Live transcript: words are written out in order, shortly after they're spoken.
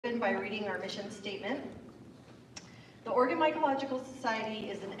open by reading our mission statement. The Oregon Mycological Society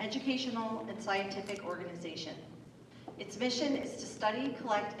is an educational and scientific organization. Its mission is to study,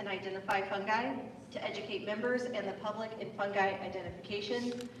 collect, and identify fungi, to educate members and the public in fungi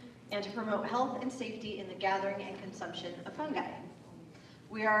identification, and to promote health and safety in the gathering and consumption of fungi.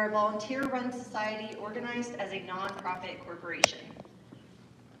 We are a volunteer-run society organized as a nonprofit corporation.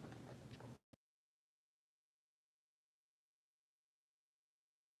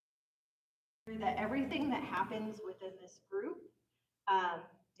 That everything that happens within this group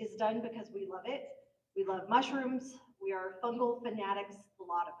is done because we love it. We love mushrooms. We are fungal fanatics, a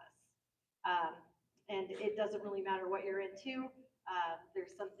lot of us. And it doesn't really matter what you're into.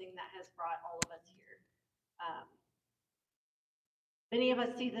 There's something that has brought all of us here. Many of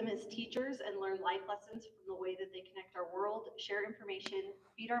us see them as teachers and learn life lessons from the way that they connect our world, share information,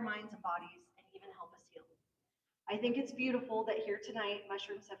 feed our minds and bodies, and even help us heal. I think it's beautiful that here tonight,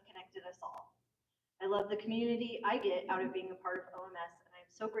 mushrooms have connected us all. I love the community I get out of being a part of OMS, and I'm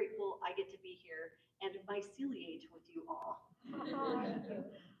so grateful I get to be here and myceliate with you all.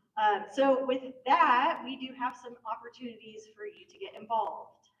 So with that, we do have some opportunities for you to get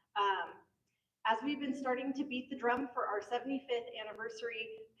involved. As we've been starting to beat the drum for our 75th anniversary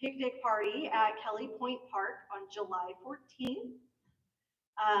picnic party at Kelly Point Park on July 14th,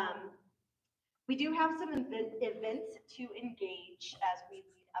 we do have some events to engage as we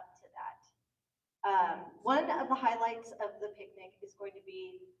lead up to that. One of the highlights of the picnic is going to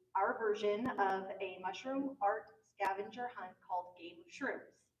be our version of a mushroom art scavenger hunt called Game of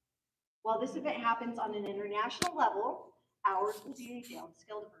Shrooms. While this event happens on an international level, ours will be a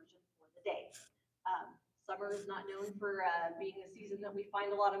downscaled version for the day. Summer is not known for being a season that we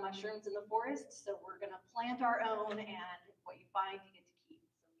find a lot of mushrooms in the forest, so we're going to plant our own, and what you find you get to keep.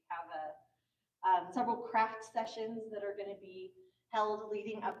 So we have several craft sessions that are going to be held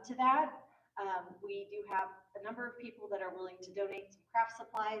leading up to that. We do have a number of people that are willing to donate some craft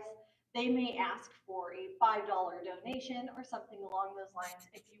supplies. They may ask for a $5 donation or something along those lines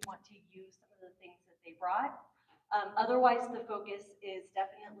if you want to use some of the things that they brought. Otherwise, the focus is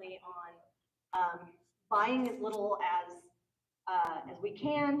definitely on buying as little as we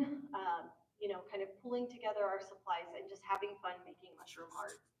can, you know, kind of pulling together our supplies and just having fun making mushroom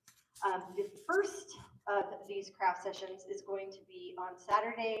art. The first of these craft sessions is going to be on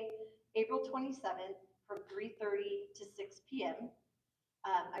Saturday, April 27th from 3:30 to 6 p.m.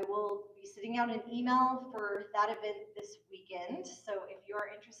 I will be sending out an email for that event this weekend, so if you are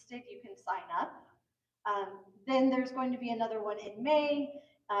interested, you can sign up. Then there's going to be another one in May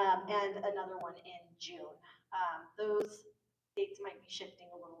and another one in June. Those dates might be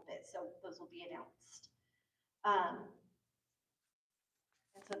shifting a little bit, so those will be announced. And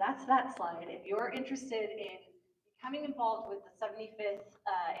so that's that slide. If you're interested in becoming involved with the 75th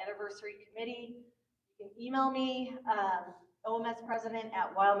anniversary committee, you can email me,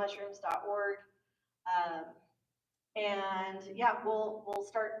 omspresident@wildmushrooms.org. And yeah, we'll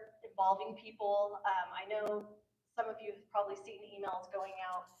start involving people. I know some of you have probably seen emails going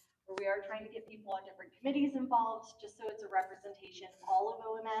out where we are trying to get people on different committees involved, just so it's a representation of all of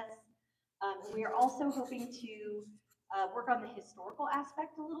OMS. And we are also hoping to work on the historical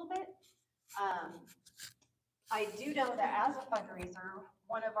aspect a little bit. I do know that as a fundraiser,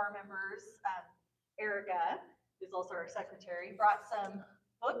 one of our members, Erica, who's also our secretary, brought some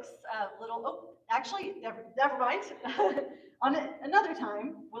books, actually, never mind. On another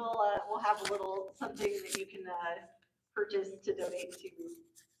time, we'll have a little something that you can purchase to donate to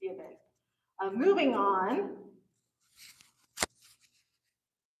the event. Moving on.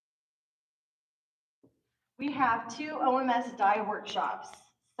 We have 2 OMS dye workshops.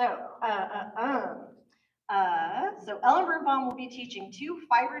 So, so Ellen Birnbaum will be teaching 2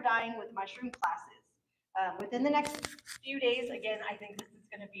 fiber dyeing with mushroom classes. Within the next few days, again, I think this is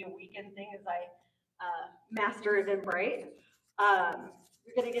going to be a weekend thing as I master Eventbrite.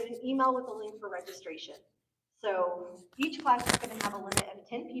 You're going to get an email with a link for registration. So each class is going to have a limit of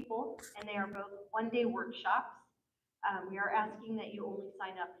 10 people, and they are both one-day workshops. We are asking that you only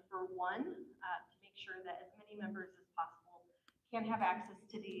sign up for one to make sure that as many members as possible can have access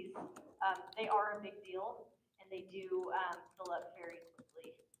to these. They are a big deal, and they do fill up very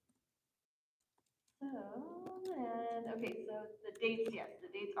quickly. Okay, so the dates, yes, the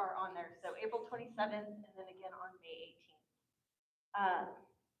dates are on there. So April 27th, and then again on May 18th.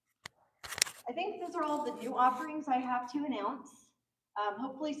 I think those are all the new offerings I have to announce.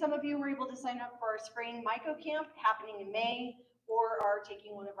 Hopefully some of you were able to sign up for our spring myco camp happening in May, or are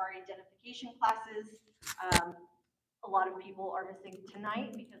taking one of our identification classes. A lot of people are missing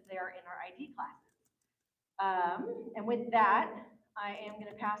tonight because they are in our ID classes. And with that, I am going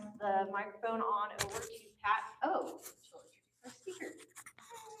to pass the microphone on over to Pat O. She'll introduce our speaker.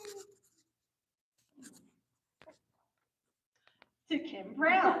 To Kim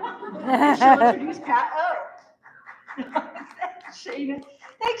Brown. She'll introduce Pat O. Shana.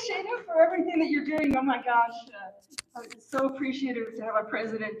 Thanks, Shana, for everything that you're doing. Oh my gosh. I'm so appreciative to have a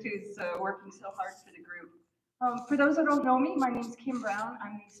president who's working so hard for the group. For those that don't know me, my name is Kim Brown.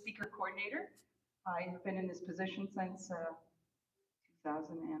 I'm the speaker coordinator. I've been in this position since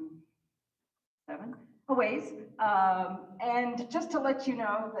 2007, a ways. And just to let you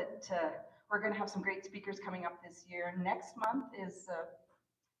know that we're going to have some great speakers coming up this year. Next month is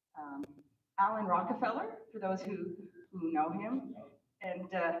Alan Rockefeller, for those who know him.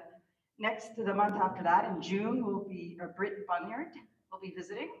 And next to the month after that, in June, will be Britt Bunyard will be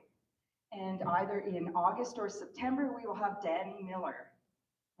visiting. And either in August or September, we will have Danny Miller.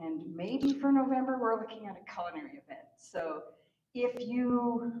 And maybe for November, we're looking at a culinary event. So if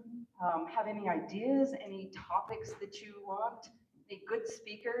you have any ideas, any topics that you want, any good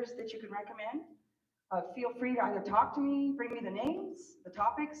speakers that you can recommend, feel free to either talk to me, bring me the names, the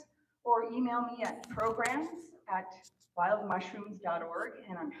topics, or email me at programs@wildmushrooms.org,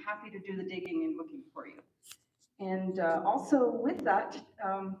 and I'm happy to do the digging and looking for you. And also with that,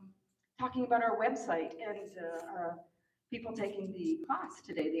 talking about our website and people taking the class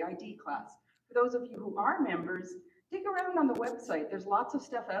today, the ID class. For those of you who are members, dig around on the website. There's lots of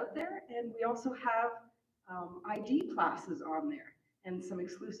stuff out there, and we also have ID classes on there and some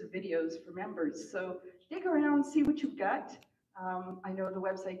exclusive videos for members. So dig around, see what you've got. I know the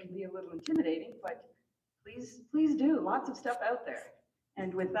website can be a little intimidating, but please do. Lots of stuff out there.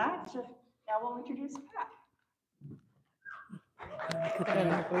 And with that, now we'll introduce Pat.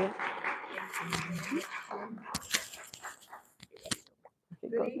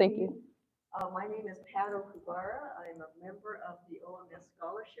 Thank you. My name is Pat Okubara. I'm a member of the OMS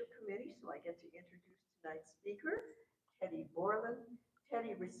Scholarship Committee, so I get to introduce tonight's speaker, Teddy Borland.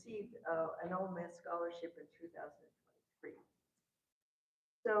 Teddy received an OMS Scholarship in 2023.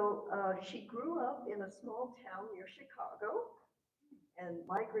 So she grew up in a small town near Chicago and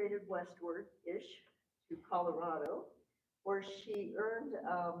migrated westward-ish to Colorado, where she earned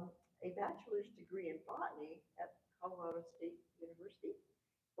a bachelor's degree in botany at Colorado State University,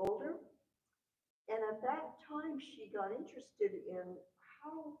 Boulder. And at that time, she got interested in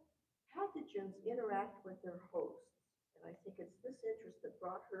how pathogens interact with their hosts. And I think it's this interest that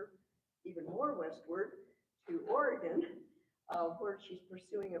brought her even more westward to Oregon, where she's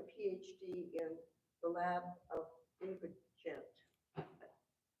pursuing a PhD in the lab of David Gent.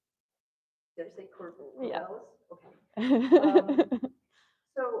 Did I say Corvallis? Yeah. Okay.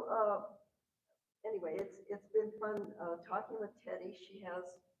 Anyway, it's been fun talking with Teddy. She has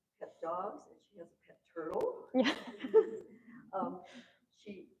pet dogs and she has a pet turtle. Yeah.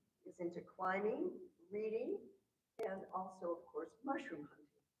 She is into climbing, reading, and also, of course, mushroom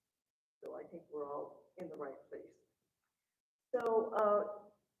hunting. So I think we're all in the right place. So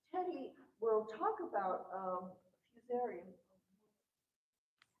Teddy will talk about Fusarium.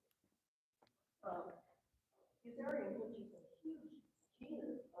 Fusarium, which is a huge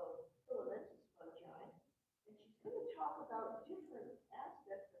genus of filamentous fungi, and she's going to talk about different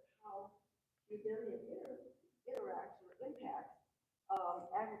aspects of how Fusarium interacts or impacts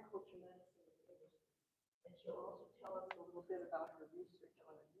agriculture, medicine, and industry. And she'll also tell us a little bit about her research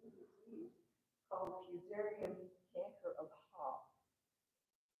on a new disease called Fusarium canker of hop.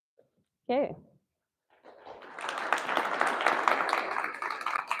 Okay.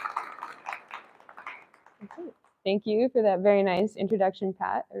 Thank you for that very nice introduction,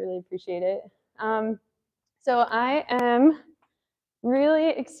 Pat. I really appreciate it. So I am really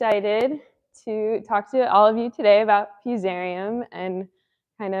excited to talk to all of you today about Fusarium and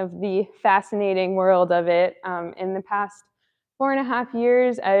kind of the fascinating world of it. In the past 4.5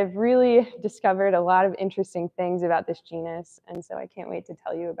 years, I've really discovered a lot of interesting things about this genus, and so I can't wait to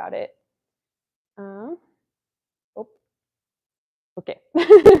tell you about it. Okay.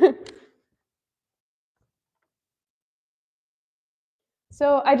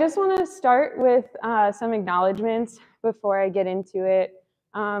 So I just want to start with some acknowledgements before I get into it.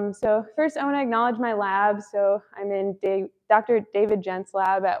 So first, I want to acknowledge my lab. So I'm in Dr. David Gent's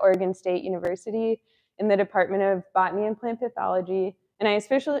lab at Oregon State University in the Department of Botany and Plant Pathology. And I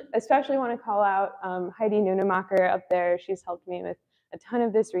especially want to call out Heidi Nunemacher up there. She's helped me with a ton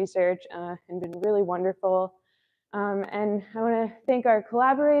of this research and been really wonderful. And I want to thank our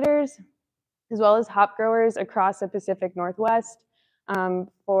collaborators, as well as hop growers across the Pacific Northwest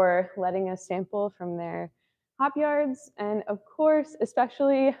for letting us sample from their hop yards. And of course,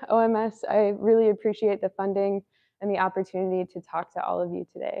 especially OMS, I really appreciate the funding and the opportunity to talk to all of you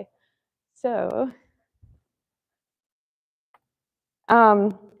today. So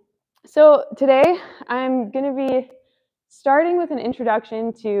today I'm going to be starting with an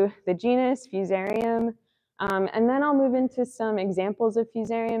introduction to the genus Fusarium, and then I'll move into some examples of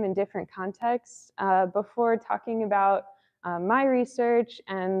Fusarium in different contexts before talking about my research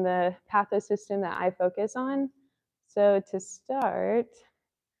and the pathosystem that I focus on. So to start,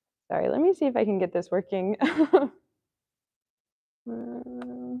 sorry, let me see if I can get this working.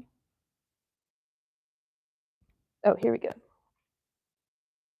 Oh, here we go.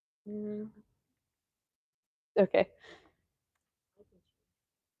 Okay.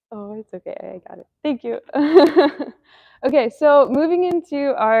 Oh, it's okay. I got it. Thank you. Okay, so moving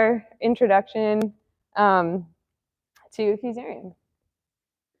into our introduction to Fusarium.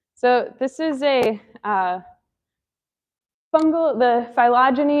 So this is a the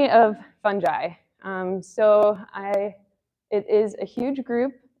phylogeny of fungi. It is a huge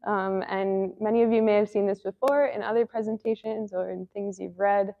group, and many of you may have seen this before in other presentations or in things you've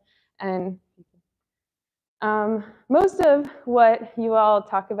read. And most of what you all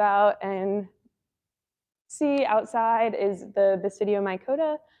talk about and see outside is the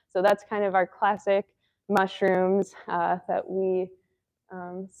Basidiomycota. So that's kind of our classic mushrooms that we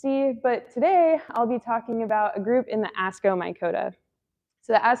see. But today I'll be talking about a group in the Ascomycota.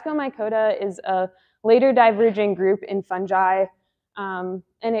 So the Ascomycota is a later diverging group in fungi, and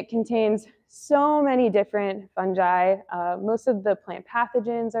it contains so many different fungi. Most of the plant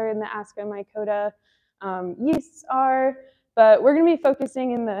pathogens are in the Ascomycota. Yeasts are, but we're going to be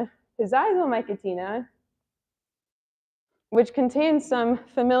focusing in the Physizomycotina, which contains some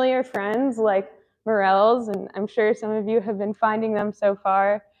familiar friends like morels, and I'm sure some of you have been finding them so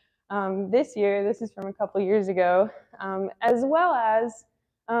far this year. This is from a couple years ago, as well as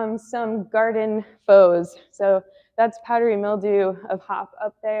some garden foes. So that's powdery mildew of hop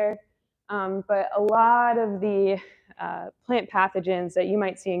up there, but a lot of the plant pathogens that you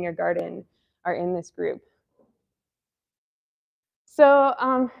might see in your garden are in this group. So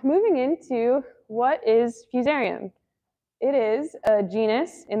moving into what is Fusarium. It is a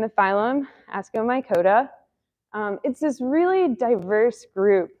genus in the phylum Ascomycota. It's this really diverse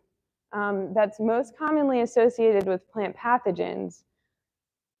group that's most commonly associated with plant pathogens,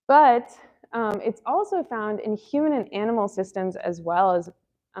 but it's also found in human and animal systems as well as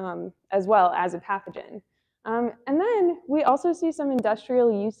a pathogen. And then we also see some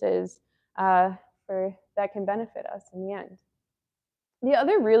industrial uses that can benefit us in the end. The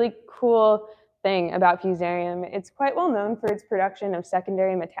other really cool thing about Fusarium, it's quite well known for its production of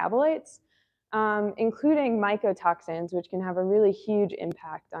secondary metabolites, including mycotoxins, which can have a really huge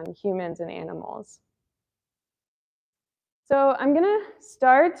impact on humans and animals. So I'm going to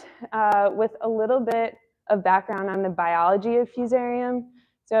start with a little bit of background on the biology of Fusarium.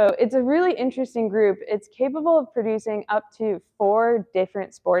 So it's a really interesting group. It's capable of producing up to 4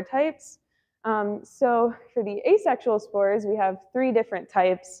 different spore types. So for the asexual spores, we have 3 different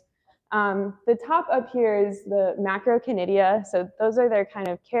types. The top up here is the macroconidia. So those are their kind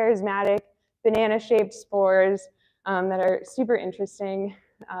of charismatic banana-shaped spores that are super interesting.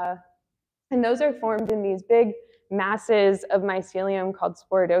 And those are formed in these big masses of mycelium called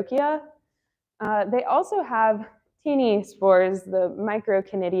sporodokia. They also have teeny spores, the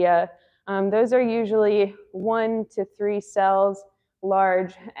microconidia. Those are usually 1 to 3 cells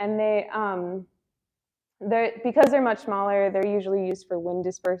large, and because they're much smaller, they're usually used for wind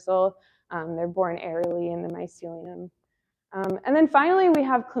dispersal. They're born airily in the mycelium. And then finally, we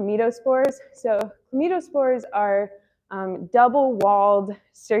have chlamydospores. So chlamydospores are double-walled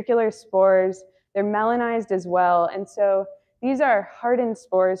circular spores. They're melanized as well, and so these are hardened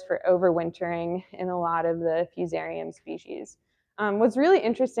spores for overwintering in a lot of the Fusarium species. What's really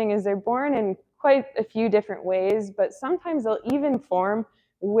interesting is they're born in quite a few different ways, but sometimes they'll even form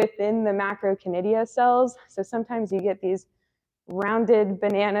within the macroconidia cells. So sometimes you get these rounded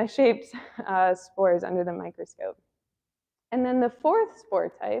banana-shaped spores under the microscope. And then the 4th spore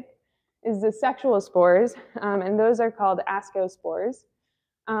type is the sexual spores, and those are called ascospores.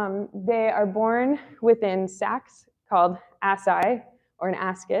 They are born within sacs called asci, or an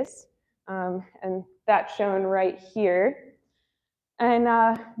ascus, and that's shown right here. And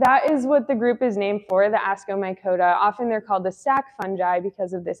that is what the group is named for, the Ascomycota. Often they're called the sac fungi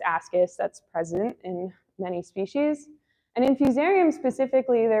because of this ascus that's present in many species. And in Fusarium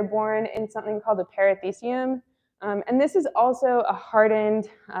specifically, they're born in something called a perithecium. And this is also a hardened,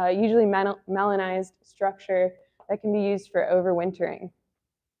 usually melanized structure that can be used for overwintering.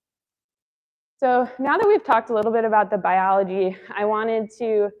 So now that we've talked a little bit about the biology, I wanted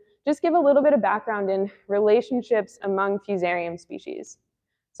to just give a little bit of background in relationships among Fusarium species.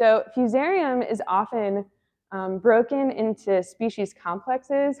 So Fusarium is often broken into species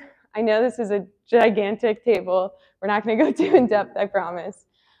complexes. I know this is a gigantic table. We're not going to go too in depth, I promise.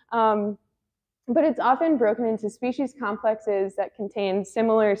 But it's often broken into species complexes that contain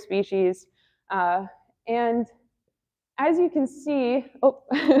similar species. And as you can see, oh,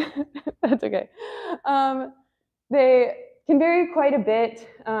 that's okay. They can vary quite a bit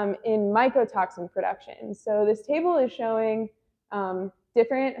in mycotoxin production. So this table is showing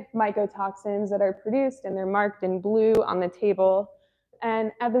different mycotoxins that are produced, and they're marked in blue on the table.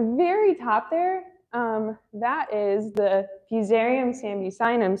 And at the very top there, that is the Fusarium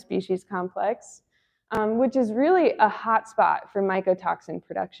sambucinum species complex, which is really a hotspot for mycotoxin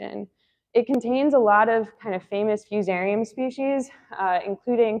production. It contains a lot of kind of famous Fusarium species,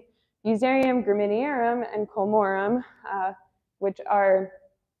 including Fusarium graminearum and culmorum, which are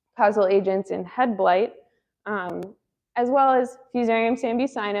causal agents in head blight, as well as Fusarium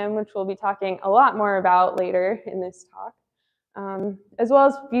sambucinum, which we'll be talking a lot more about later in this talk, as well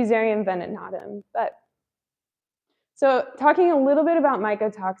as Fusarium venenatum. So talking a little bit about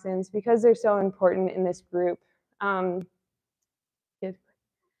mycotoxins, because they're so important in this group. So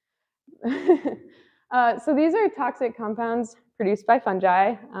these are toxic compounds produced by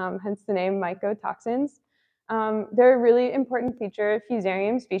fungi, hence the name mycotoxins. They're a really important feature of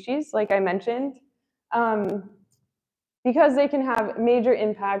Fusarium species, like I mentioned, because they can have major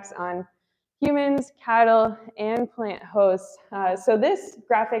impacts on humans, cattle, and plant hosts. So this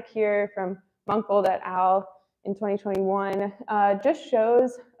graphic here from Fungal et al. In 2021 just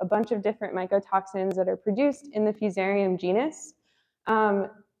shows a bunch of different mycotoxins that are produced in the Fusarium genus.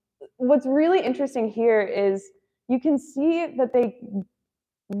 What's really interesting here is you can see that they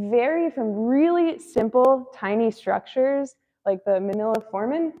vary from really simple, tiny structures like the manila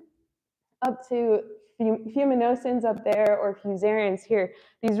formin up to fuminosins up there or fusarians here,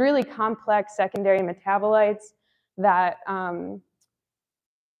 these really complex secondary metabolites that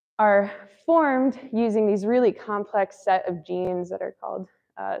are formed using these really complex set of genes that are called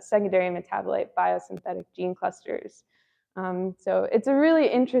secondary metabolite biosynthetic gene clusters. So it's a really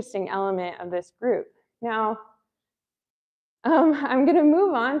interesting element of this group. Now, I'm going to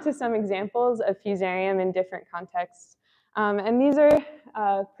move on to some examples of Fusarium in different contexts. And these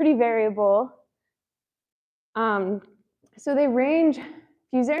are pretty variable. So they range,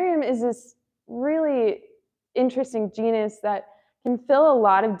 Fusarium is this really interesting genus that can fill a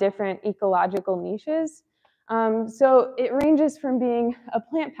lot of different ecological niches. So it ranges from being a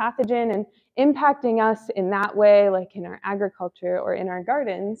plant pathogen and impacting us in that way, like in our agriculture or in our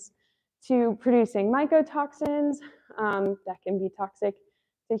gardens, to producing mycotoxins that can be toxic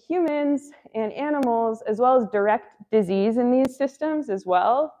to humans and animals, as well as direct disease in these systems as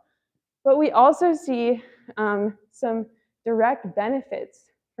well. But we also see some direct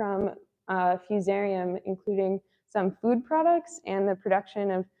benefits from Fusarium, including some food products and the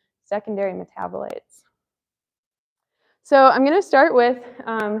production of secondary metabolites. So I'm going to start with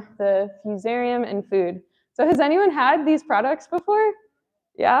the Fusarium and food. So has anyone had these products before?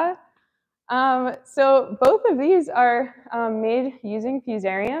 Yeah? So both of these are made using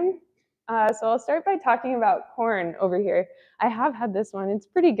Fusarium. So I'll start by talking about corn over here. I have had this one. It's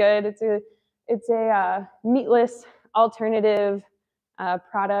pretty good. It's a meatless alternative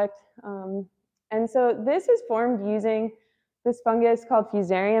product. And so this is formed using this fungus called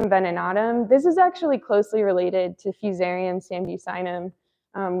Fusarium venenatum. This is actually closely related to Fusarium sambucinum,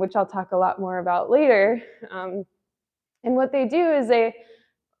 which I'll talk a lot more about later. And what they do is they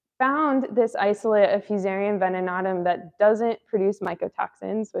found this isolate of Fusarium venenatum that doesn't produce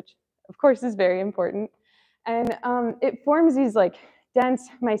mycotoxins, which of course is very important. And it forms these like dense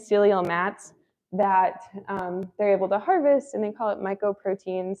mycelial mats that they're able to harvest, and they call it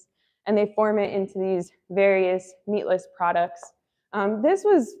mycoproteins, and they form it into these various meatless products. This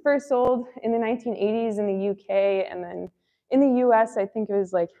was first sold in the 1980s in the UK, and then in the US, I think it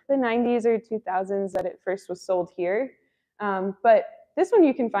was like the 90s or 2000s that it first was sold here. But this one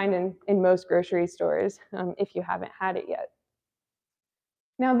you can find in most grocery stores if you haven't had it yet.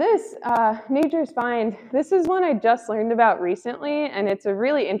 Now this, Nature's Find, this is one I just learned about recently, and it's a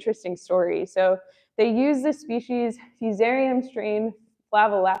really interesting story. So they use the species Fusarium strain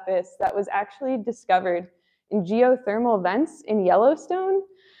Flavolapis that was actually discovered in geothermal vents in Yellowstone.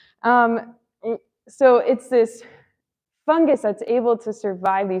 So it's this fungus that's able to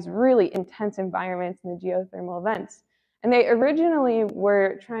survive these really intense environments in the geothermal vents. And they originally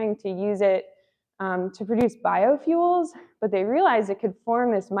were trying to use it to produce biofuels, but they realized it could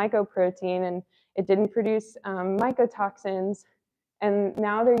form this mycoprotein and it didn't produce mycotoxins. And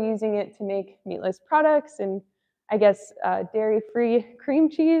now they're using it to make meatless products and I guess dairy-free cream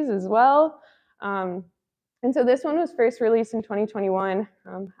cheese as well. And so this one was first released in 2021.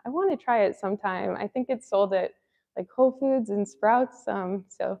 I want to try it sometime. I think it's sold at like Whole Foods and Sprouts.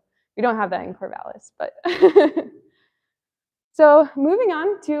 So we don't have that in Corvallis, but. So moving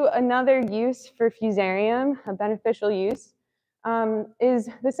on to another use for Fusarium, a beneficial use, is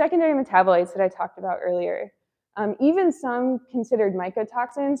the secondary metabolites that I talked about earlier. Even some considered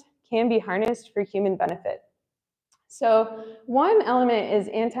mycotoxins can be harnessed for human benefit. So one element is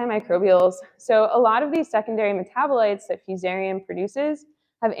antimicrobials. So a lot of these secondary metabolites that Fusarium produces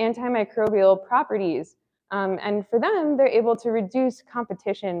have antimicrobial properties. And for them, they're able to reduce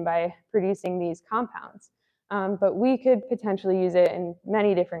competition by producing these compounds. But we could potentially use it in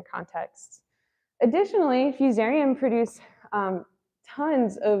many different contexts. Additionally, Fusarium produce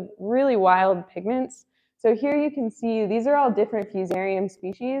tons of really wild pigments. So here you can see these are all different Fusarium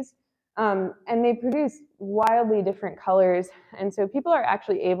species. And they produce wildly different colors. And so people are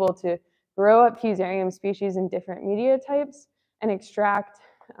actually able to grow up Fusarium species in different media types and extract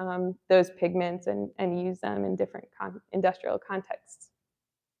those pigments and use them in different industrial contexts.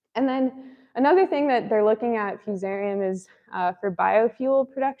 And then another thing that they're looking at Fusarium is for biofuel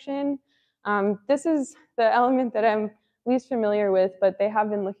production. This is the element that I'm least familiar with, but they have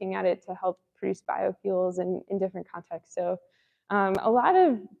been looking at it to help produce biofuels in different contexts. So a lot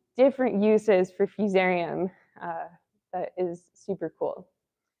of different uses for Fusarium that is super cool.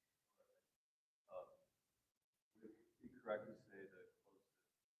 Would it be correct to say that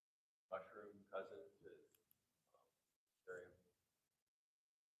mushroom cousin to Fusarium,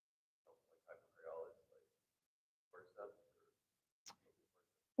 like hypocreolis, like cordyceps?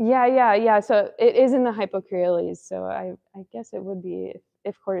 Yeah. So it is in the hypocreoles. So I guess it would be,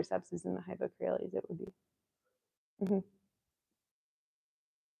 if cordyceps is in the hypocreoles, it would be. Mm-hmm.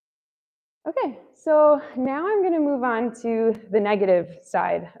 Okay, so now I'm going to move on to the negative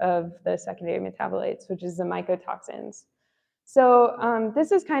side of the secondary metabolites, which is the mycotoxins. So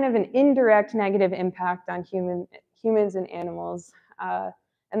this is kind of an indirect negative impact on humans and animals.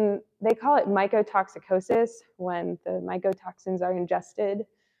 And they call it mycotoxicosis when the mycotoxins are ingested.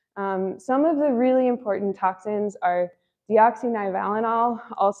 Some of the really important toxins are deoxynivalenol,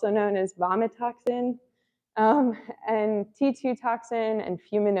 also known as vomitoxin, and T2 toxin and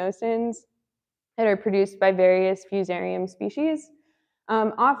fuminosins that are produced by various Fusarium species.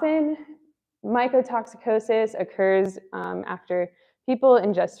 Often, mycotoxicosis occurs after people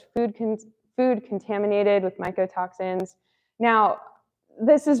ingest food contaminated with mycotoxins. Now,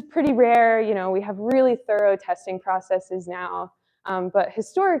 this is pretty rare. You know, we have really thorough testing processes now, but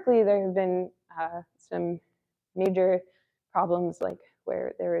historically there have been some major problems, like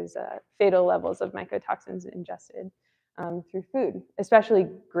where there is fatal levels of mycotoxins ingested through food, especially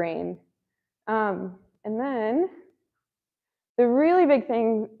grain. And then the really big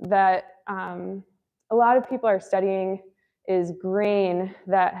thing that a lot of people are studying is grain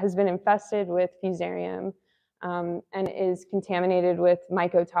that has been infested with Fusarium and is contaminated with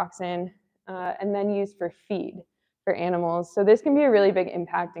mycotoxin and then used for feed for animals. So this can be a really big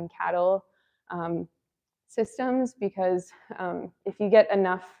impact in cattle systems because if you get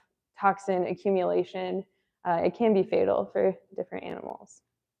enough toxin accumulation, it can be fatal for different animals.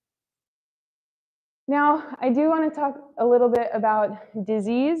 Now, I do want to talk a little bit about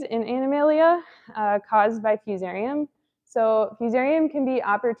disease in Animalia caused by Fusarium. So Fusarium can be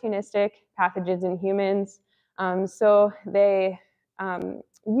opportunistic pathogens in humans. So they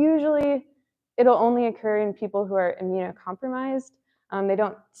usually, it'll only occur in people who are immunocompromised. They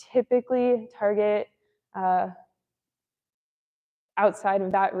don't typically target outside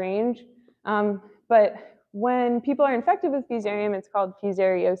of that range. But when people are infected with Fusarium, it's called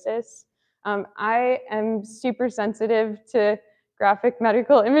fusariosis. I am super sensitive to graphic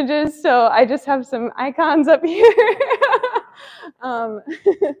medical images, so I just have some icons up here.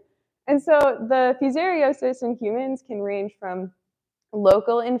 And so the fusariosis in humans can range from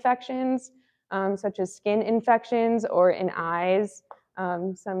local infections, such as skin infections or in eyes.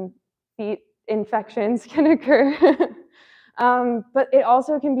 Some feet infections can occur. But it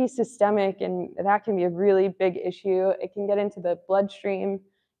also can be systemic, and that can be a really big issue. It can get into the bloodstream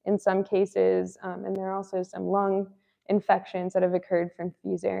in some cases, and there are also some lung infections that have occurred from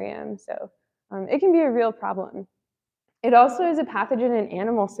Fusarium. So it can be a real problem. It also is a pathogen in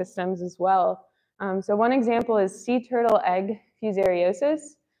animal systems as well. So one example is sea turtle egg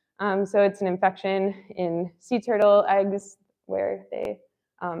fusariosis. So it's an infection in sea turtle eggs where they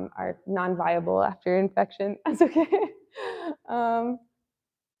are non-viable after infection. That's okay. And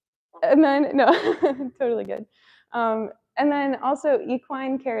then, no, totally good. And then also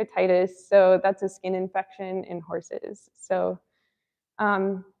equine keratitis, so that's a skin infection in horses. So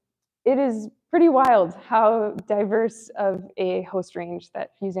it is pretty wild how diverse of a host range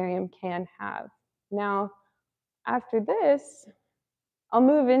that Fusarium can have. Now, after this, I'll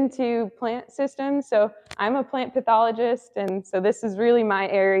move into plant systems. So I'm a plant pathologist, and so this is really my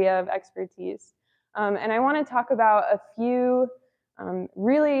area of expertise. And I want to talk about a few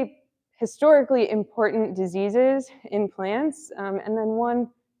really historically important diseases in plants, and then one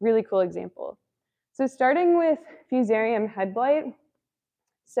really cool example. So starting with Fusarium head blight.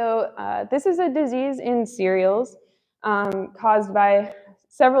 So this is a disease in cereals caused by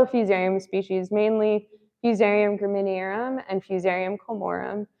several Fusarium species, mainly Fusarium graminearum and Fusarium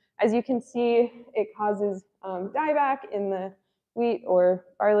culmorum. As you can see, it causes dieback in the wheat or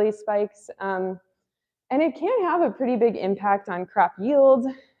barley spikes. And it can have a pretty big impact on crop yield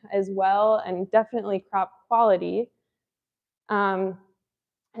as well, and definitely crop quality. And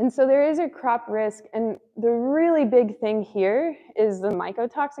so there is a crop risk, and the really big thing here is the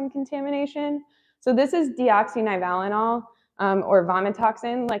mycotoxin contamination. So this is deoxynivalenol, or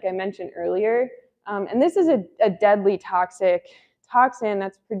vomitoxin, like I mentioned earlier. And this is a deadly toxin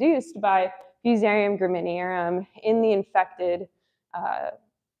that's produced by Fusarium graminearum in the infected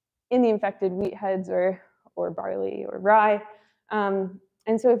wheat heads or barley or rye.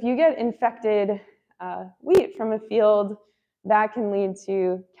 And so if you get infected wheat from a field, that can lead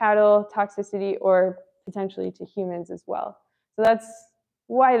to cattle toxicity or potentially to humans as well. So that's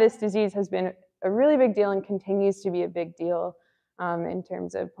why this disease has been a really big deal and continues to be a big deal in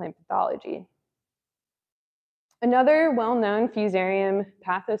terms of plant pathology. Another well-known Fusarium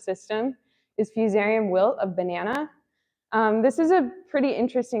pathosystem is Fusarium wilt of banana. This is a pretty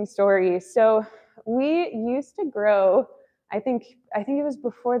interesting story. So we used to grow, I think it was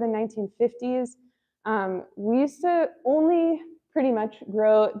before the 1950s, we used to only pretty much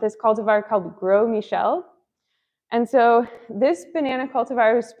grow this cultivar called Gros Michel. And so this banana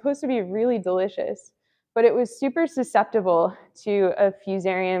cultivar was supposed to be really delicious, but it was super susceptible to a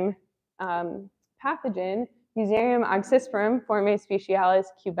Fusarium pathogen, Fusarium oxysporum, Forme specialis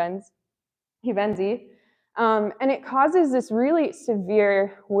cubensi. And it causes this really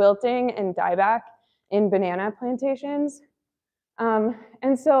severe wilting and dieback in banana plantations.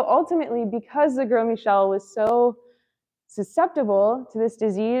 And so ultimately, because the Gros Michel was so susceptible to this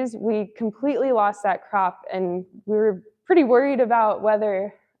disease, we completely lost that crop, and we were pretty worried about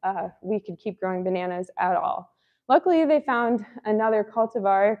whether we could keep growing bananas at all. Luckily, they found another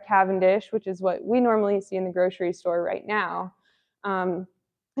cultivar, Cavendish, which is what we normally see in the grocery store right now. And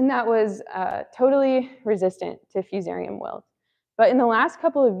that was totally resistant to Fusarium wilt. But in the last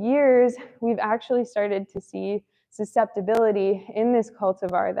couple of years, we've actually started to see susceptibility in this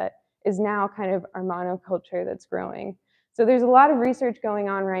cultivar that is now kind of our monoculture that's growing. So there's a lot of research going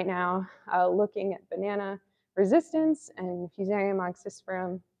on right now looking at banana resistance and Fusarium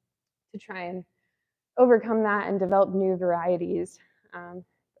oxysporum to try and overcome that and develop new varieties.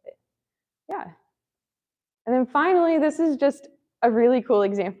 Yeah. And then finally, this is just a really cool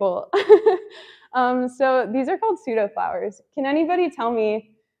example. So these are called pseudoflowers. Can anybody tell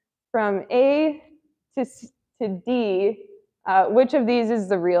me from A to D, which of these is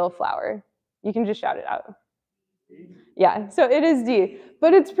the real flower? You can just shout it out. Yeah, so it is D.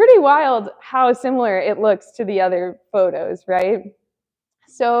 But it's pretty wild how similar it looks to the other photos, right?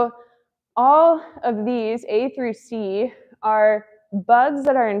 So all of these, A through C, are buds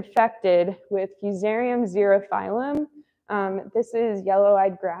that are infected with Fusarium xerophyllum. This is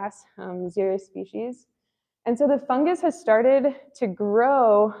yellow-eyed grass, xeris species. And so the fungus has started to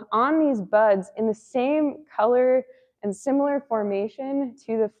grow on these buds in the same color and similar formation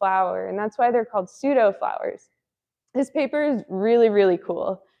to the flower, and that's why they're called pseudoflowers. This paper is really, really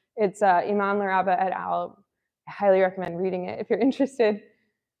cool. It's Iman Laraba et al. I highly recommend reading it if you're interested.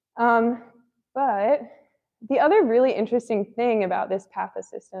 But the other really interesting thing about this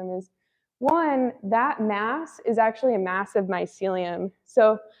pathosystem is, one, that mass is actually a mass of mycelium.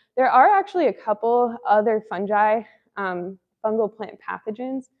 So there are actually a couple other fungi, fungal plant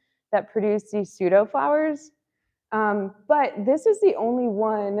pathogens that produce these pseudoflowers. But this is the only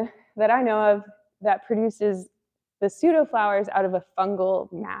one that I know of that produces the pseudoflowers out of a fungal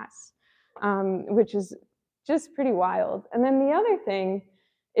mass, which is just pretty wild. And then the other thing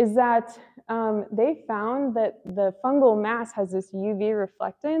is that they found that the fungal mass has this UV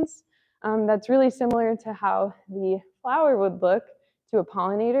reflectance that's really similar to how the flower would look to a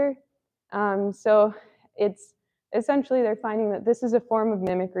pollinator. So it's essentially they're finding that this is a form of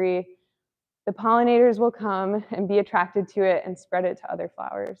mimicry. The pollinators will come and be attracted to it and spread it to other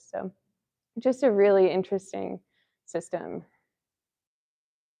flowers. So just a really interesting system.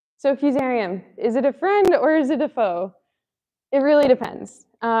 So Fusarium, is it a friend or is it a foe? It really depends.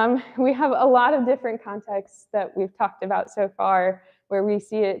 We have a lot of different contexts that we've talked about so far where we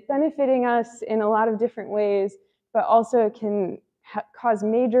see it benefiting us in a lot of different ways, but also it can cause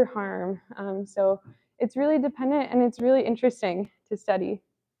major harm. So it's really dependent and it's really interesting to study.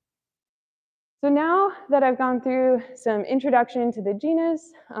 So now that I've gone through some introduction to the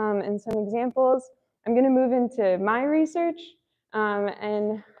genus and some examples, I'm going to move into my research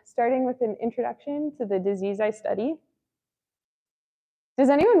and starting with an introduction to the disease I study. Does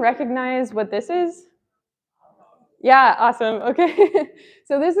anyone recognize what this is? Yeah, awesome. Okay.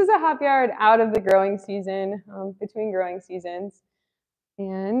 So this is a hop yard out of the growing season, between growing seasons.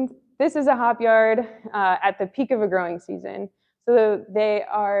 And this is a hop yard at the peak of a growing season. So they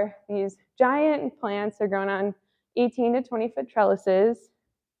are these giant plants. They're grown on 18 to 20 foot trellises.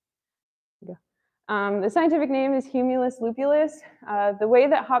 The scientific name is Humulus lupulus. The way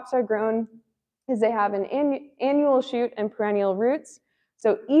that hops are grown is they have an annual shoot and perennial roots.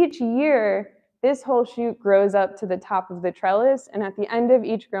 So each year, this whole shoot grows up to the top of the trellis, and at the end of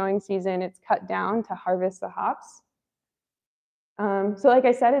each growing season, it's cut down to harvest the hops. So like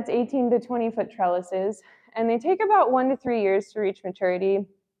I said, it's 18 to 20 foot trellises, and they take about 1 to 3 years to reach maturity.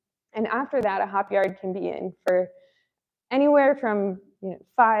 And after that, a hop yard can be in for anywhere from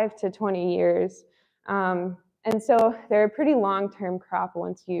 5 to 20 years. And so they're a pretty long-term crop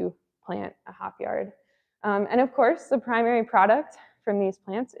once you plant a hop yard. And of course, the primary product from these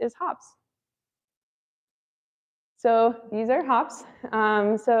plants is hops. So these are hops.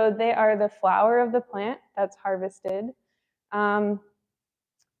 So they are the flower of the plant that's harvested. And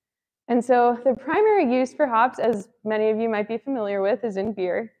so the primary use for hops, as many of you might be familiar with, is in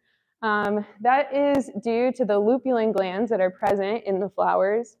beer. That is due to the lupulin glands that are present in the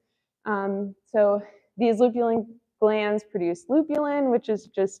flowers. So these lupulin glands produce lupulin, which is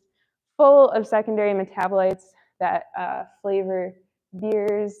just full of secondary metabolites that flavor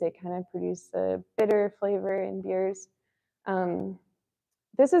beers. They kind of produce the bitter flavor in beers.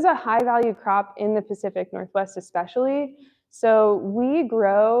 This is a high value crop in the Pacific Northwest especially. So we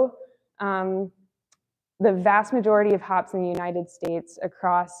grow the vast majority of hops in the United States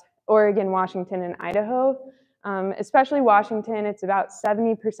across Oregon, Washington, and Idaho. Especially Washington, it's about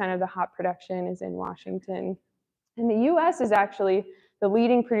 70% of the hop production is in Washington. And the US is actually the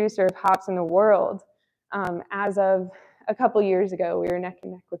leading producer of hops in the world. As of a couple years ago, we were neck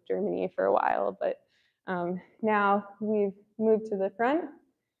and neck with Germany for a while, but now we've moved to the front.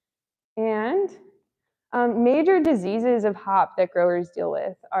 And major diseases of hop that growers deal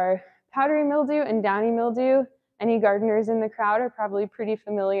with are powdery mildew and downy mildew. Any gardeners in the crowd are probably pretty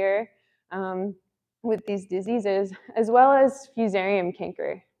familiar with these diseases, as well as Fusarium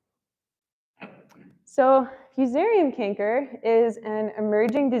canker. So Fusarium canker is an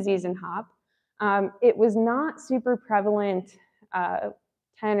emerging disease in hop. It was not super prevalent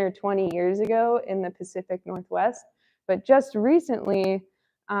 10 or 20 years ago in the Pacific Northwest, but just recently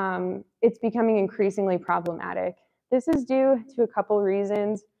it's becoming increasingly problematic. This is due to a couple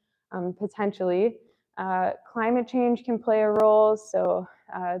reasons, potentially. Climate change can play a role, so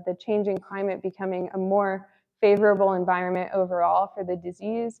the changing climate becoming a more favorable environment overall for the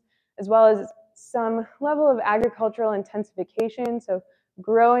disease, as well as some level of agricultural intensification, so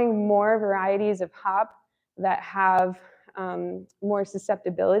growing more varieties of hop that have more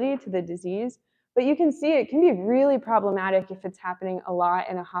susceptibility to the disease. But you can see it can be really problematic if it's happening a lot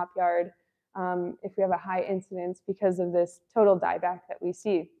in a hop yard, if we have a high incidence because of this total dieback that we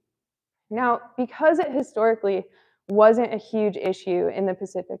see. Now, because it historically wasn't a huge issue in the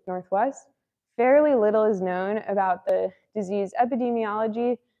Pacific Northwest, fairly little is known about the disease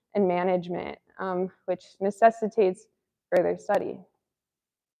epidemiology and management, which necessitates further study.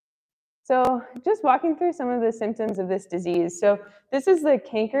 So just walking through some of the symptoms of this disease. So this is the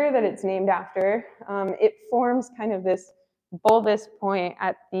canker that it's named after. It forms kind of this bulbous point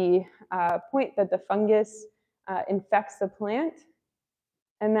at the point that the fungus infects the plant.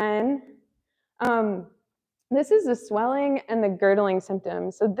 And then this is the swelling and the girdling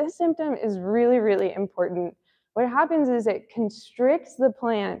symptoms. So this symptom is really, really important. What happens is it constricts the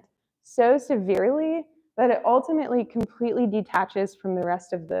plant so severely that it ultimately completely detaches from the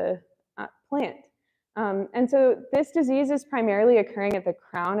rest of the plant. And so this disease is primarily occurring at the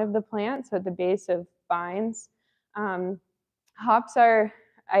crown of the plant, so at the base of vines. Hops are,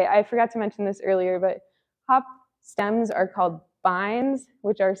 I forgot to mention this earlier, but hop stems are called bines,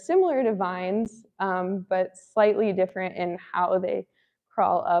 which are similar to vines, but slightly different in how they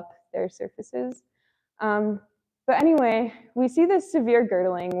crawl up their surfaces. But But anyway, we see this severe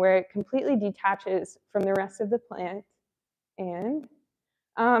girdling where it completely detaches from the rest of the plant, and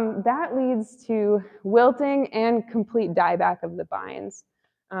that leads to wilting and complete dieback of the vines.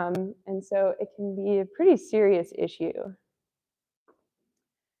 And so it can be a pretty serious issue.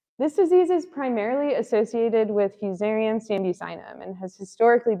 This disease is primarily associated with Fusarium sambucinum and has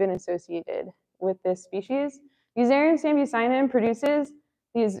historically been associated with this species. Fusarium sambucinum produces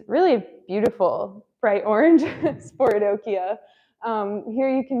these really beautiful bright orange sporodokia. Here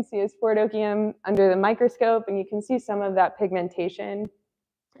you can see a sporodokium under the microscope, and you can see some of that pigmentation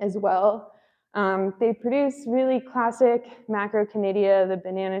as well. They produce really classic macroconidia, the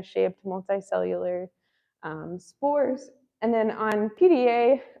banana-shaped multicellular spores. And then on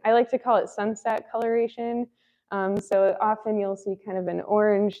PDA, I like to call it sunset coloration. So often you'll see kind of an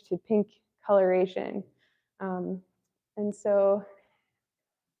orange to pink coloration. And so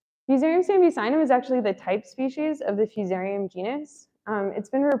Fusarium sambucinum is actually the type species of the Fusarium genus. It's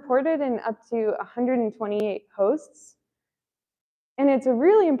been reported in up to 128 hosts. And it's a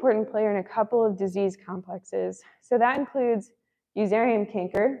really important player in a couple of disease complexes. So that includes Fusarium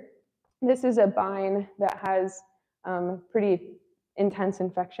canker. This is a vine that has pretty intense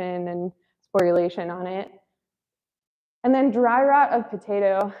infection and sporulation on it. And then dry rot of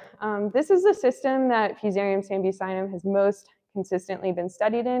potato. This is the system that Fusarium sambucinum has most consistently been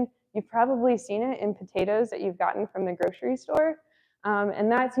studied in. You've probably seen it in potatoes that you've gotten from the grocery store.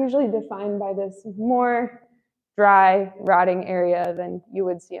 And that's usually defined by this more dry, rotting area than you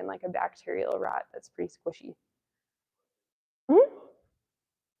would see in like a bacterial rot that's pretty squishy. Mm-hmm.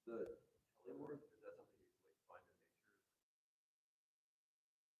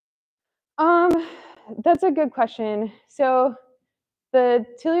 That's a good question. So the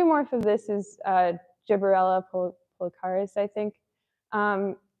teleomorph of this is Gibberella policaris, I think.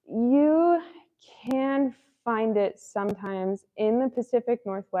 You can find it sometimes. In the Pacific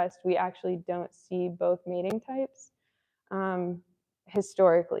Northwest, we actually don't see both mating types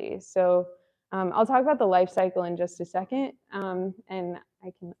historically. So I'll talk about the life cycle in just a second, and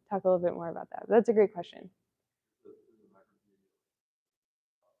I can talk a little bit more about that. But that's a great question.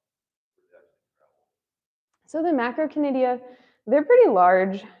 So the macroconidia, they're pretty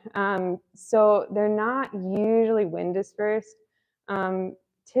large, so they're not usually wind dispersed.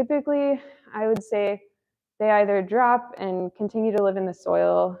 Typically, I would say they either drop and continue to live in the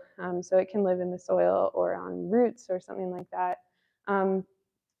soil, so it can live in the soil or on roots or something like that,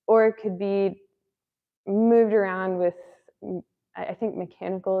 or it could be moved around with, I think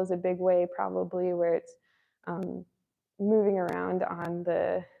mechanical is a big way probably, where it's moving around on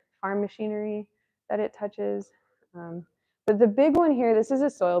the farm machinery that it touches. But the big one here, this is a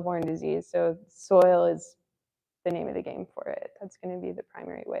soil-borne disease, so soil is the name of the game for it. That's going to be the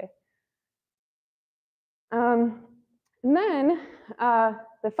primary way. And then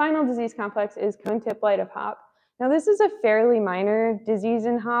the final disease complex is cone tip blight of hop. Now this is a fairly minor disease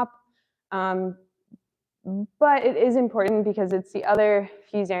in hop, but it is important because it's the other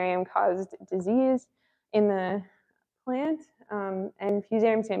Fusarium-caused disease in the plant, and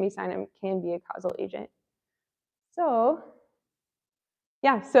Fusarium sambucinum can be a causal agent. So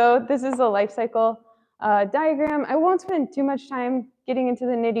yeah, so this is a life cycle diagram. I won't spend too much time getting into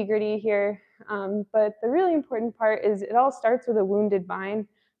the nitty-gritty here, but the really important part is it all starts with a wounded vine.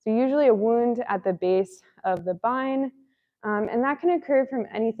 So usually a wound at the base of the vine, and that can occur from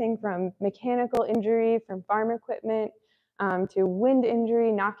anything from mechanical injury from farm equipment to wind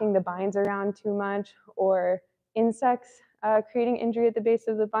injury, knocking the vines around too much, or insects creating injury at the base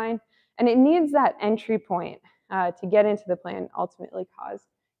of the vine. And it needs that entry point to get into the plant and ultimately cause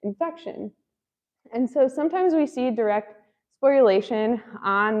infection. And so sometimes we see direct sporulation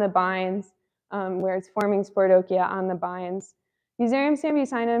on the vines where it's forming sporodokia on the vines. Fusarium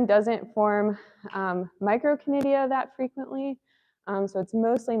sambucinum doesn't form microconidia that frequently, so it's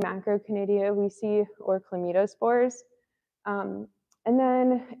mostly macroconidia we see, or chlamydospores. And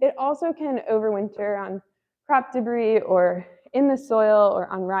then it also can overwinter on crop debris or in the soil or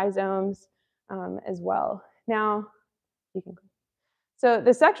on rhizomes as well. Now, you can. So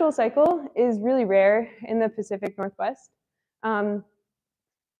the sexual cycle is really rare in the Pacific Northwest. And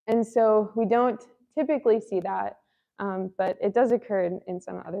so we don't typically see that, but it does occur in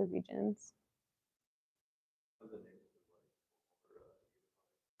some other regions.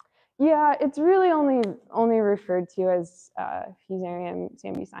 Yeah, it's really only referred to as Fusarium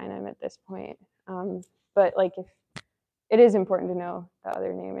sambucinum at this point. But like, if it is important to know the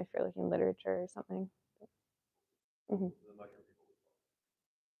other name if you're looking literature or something. Mm-hmm.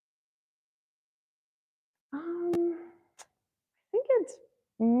 I think it's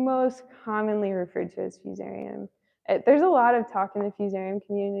most commonly referred to as Fusarium There's a lot of talk in the Fusarium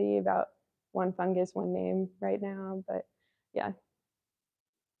community about one fungus, one name right now, but yeah.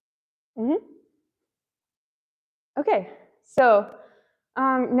 Okay, so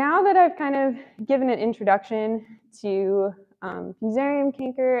now that I've kind of given an introduction to Fusarium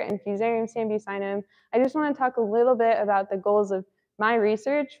canker and Fusarium sambucinum, I just want to talk a little bit about the goals of my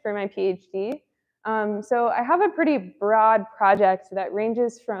research for my PhD. So I have a pretty broad project that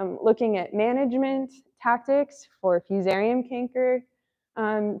ranges from looking at management tactics for Fusarium canker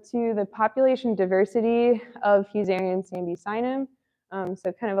to the population diversity of Fusarium sambucinum,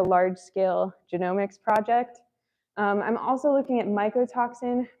 so kind of a large-scale genomics project. I'm also looking at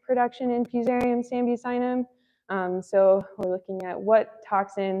mycotoxin production in Fusarium sambucinum. So we're looking at what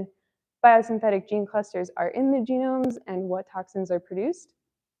toxin biosynthetic gene clusters are in the genomes and what toxins are produced.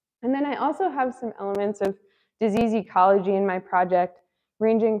 And then I also have some elements of disease ecology in my project,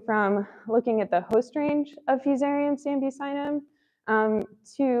 ranging from looking at the host range of Fusarium sambucinum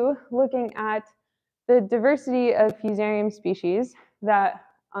to looking at the diversity of Fusarium species that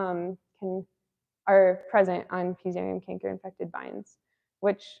are present on Fusarium canker-infected vines,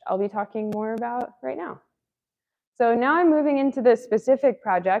 which I'll be talking more about right now. So now I'm moving into the specific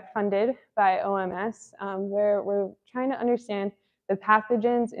project funded by OMS, where we're trying to understand the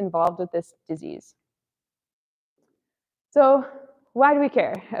pathogens involved with this disease. So why do we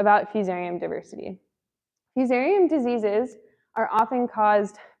care about Fusarium diversity? Fusarium diseases are often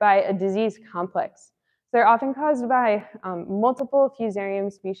caused by a disease complex. They're often caused by multiple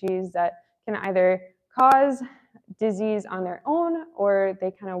Fusarium species that can either cause disease on their own or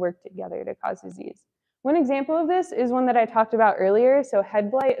they kind of work together to cause disease. One example of this is one that I talked about earlier, so head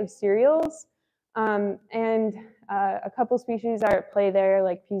blight of cereals, and a couple species are at play there,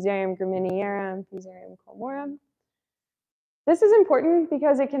 like Fusarium graminearum and Fusarium colmorum. This is important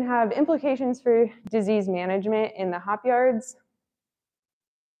because it can have implications for disease management in the hop yards,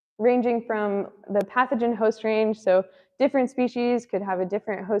 ranging from the pathogen host range, so different species could have a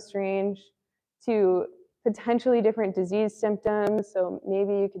different host range, to potentially different disease symptoms, so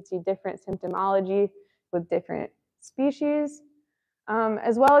maybe you could see different symptomology with different species,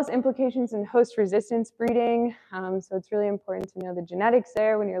 as well as implications in host resistance breeding. So it's really important to know the genetics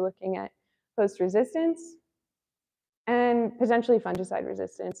there when you're looking at host resistance, and potentially fungicide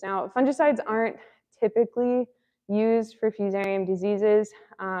resistance. Now, fungicides aren't typically used for Fusarium diseases,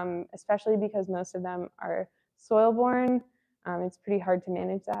 especially because most of them are soil-borne. It's pretty hard to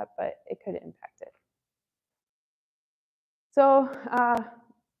manage that, but it could impact it. So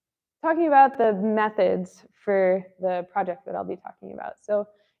talking about the methods for the project that I'll be talking about. So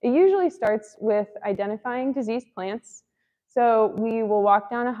it usually starts with identifying diseased plants. So we will walk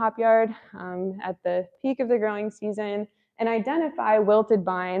down a hop yard at the peak of the growing season and identify wilted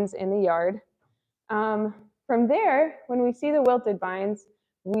vines in the yard. From there, when we see the wilted vines,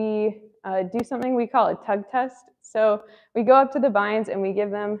 we do something we call a tug test. So we go up to the vines and we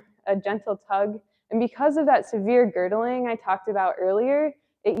give them a gentle tug. And because of that severe girdling I talked about earlier,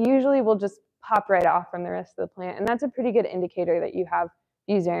 it usually will just pop right off from the rest of the plant. And that's a pretty good indicator that you have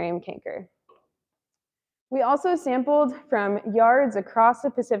Fusarium canker. We also sampled from yards across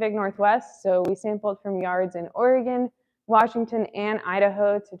the Pacific Northwest. So we sampled from yards in Oregon, Washington, and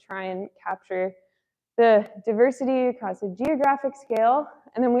Idaho to try and capture the diversity across a geographic scale.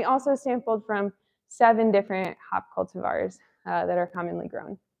 And then we also sampled from 7 different hop cultivars that are commonly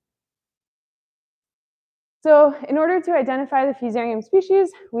grown. So in order to identify the Fusarium species,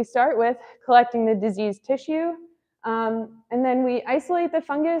 we start with collecting the diseased tissue. And then we isolate the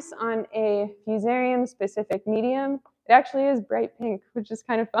fungus on a Fusarium-specific medium. It actually is bright pink, which is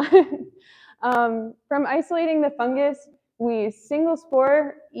kind of fun. From isolating the fungus, we single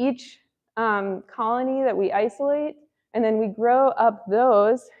spore each colony that we isolate, and then we grow up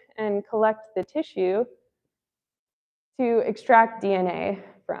those and collect the tissue to extract DNA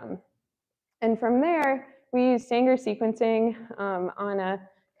from. And from there, we use Sanger sequencing on a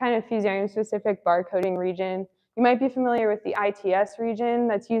kind of Fusarium-specific barcoding region. You might be familiar with the ITS region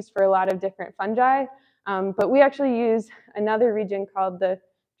that's used for a lot of different fungi, but we actually use another region called the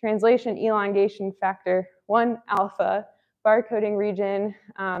translation elongation factor 1 alpha barcoding region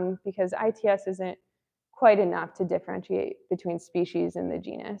because ITS isn't quite enough to differentiate between species in the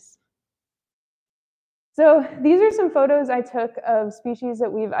genus. So these are some photos I took of species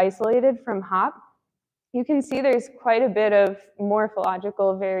that we've isolated from hop. You can see there's quite a bit of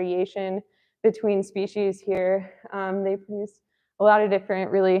morphological variation between species here. They produce a lot of different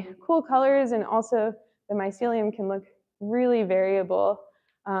really cool colors, and also the mycelium can look really variable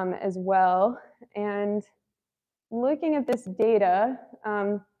as well. And looking at this data,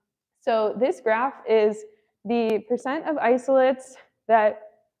 so this graph is the percent of isolates that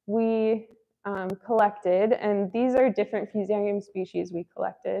we collected, and these are different Fusarium species we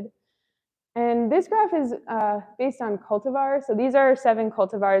collected. And this graph is based on cultivars. So these are 7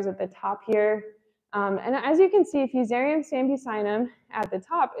 cultivars at the top here. And as you can see, Fusarium sambucinum at the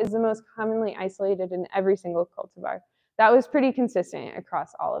top is the most commonly isolated in every single cultivar. That was pretty consistent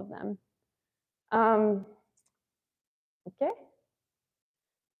across all of them. Okay.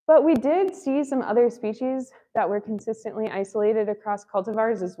 But we did see some other species that were consistently isolated across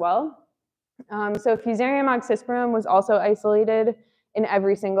cultivars as well. So Fusarium oxysporum was also isolated in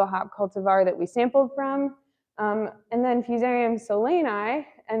every single hop cultivar that we sampled from. And then Fusarium solani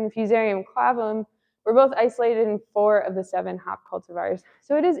and Fusarium clavum were both isolated in 4 of the 7 hop cultivars.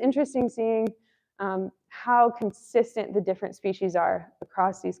 So it is interesting seeing how consistent the different species are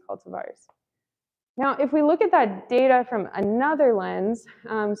across these cultivars. Now, if we look at that data from another lens,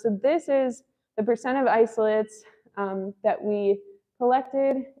 so this is the percent of isolates that we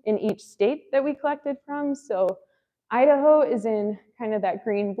collected in each state that we collected from. So Idaho is in kind of that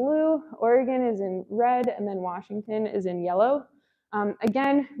green-blue, Oregon is in red, and then Washington is in yellow.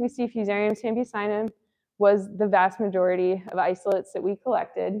 Again, we see Fusarium sambucinum was the vast majority of isolates that we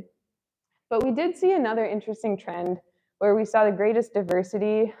collected. But we did see another interesting trend where we saw the greatest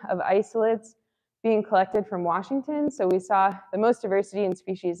diversity of isolates being collected from Washington. So we saw the most diversity in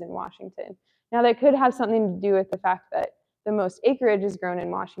species in Washington. Now that could have something to do with the fact that the most acreage is grown in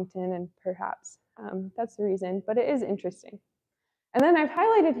Washington, and perhaps that's the reason, but it is interesting. And then I've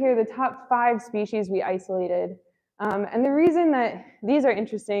highlighted here the top 5 species we isolated. And the reason that these are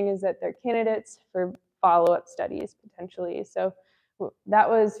interesting is that they're candidates for follow-up studies, potentially. So that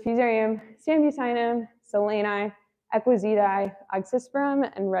was Fusarium sambucinum, solani, equisetae, oxysporum,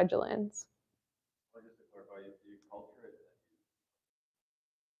 and regulans. Just to clarify, you culture it?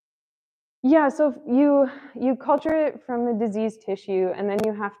 Yeah, so you culture it from the diseased tissue, and then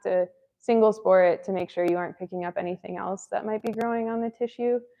you have to single spore it to make sure you aren't picking up anything else that might be growing on the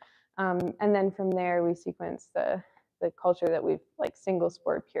tissue. And then from there, we sequence the culture that we've like single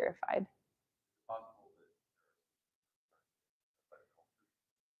spore purified.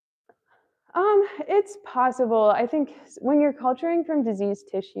 It's possible. I think when you're culturing from diseased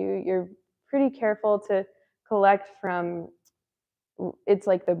tissue, you're pretty careful to collect from, it's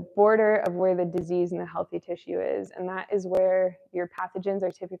like the border of where the disease and the healthy tissue is, and that is where your pathogens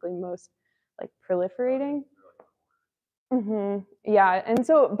are typically most like proliferating. Yeah, and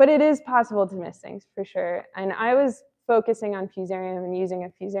so, but it is possible to miss things for sure. And I was focusing on Fusarium and using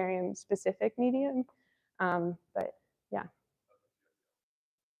a Fusarium specific medium, but yeah.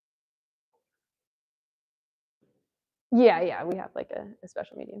 Yeah, we have like a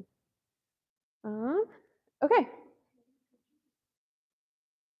special medium. Okay.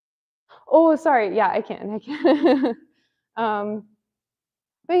 Oh, sorry. Yeah, I can.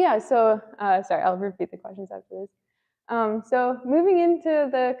 But yeah, so sorry, I'll repeat the questions after this. So moving into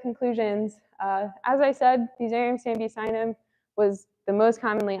the conclusions, as I said, Fusarium sambucinum was the most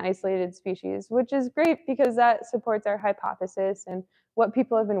commonly isolated species, which is great because that supports our hypothesis and what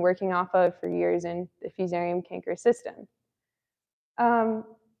people have been working off of for years in the Fusarium canker system.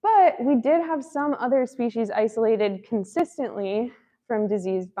 But we did have some other species isolated consistently from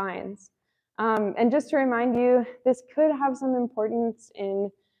diseased vines. And just to remind you, this could have some importance in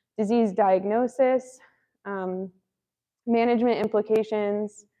disease diagnosis, management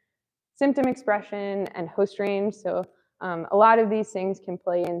implications, symptom expression, and host range. So a lot of these things can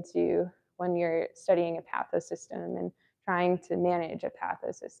play into when you're studying a pathosystem and trying to manage a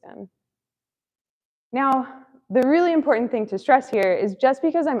pathosystem. Now, the really important thing to stress here is just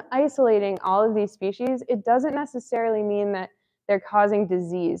because I'm isolating all of these species, it doesn't necessarily mean that they're causing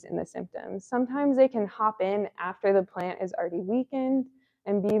disease in the symptoms. Sometimes they can hop in after the plant is already weakened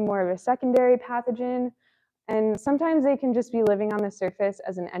and be more of a secondary pathogen. And sometimes they can just be living on the surface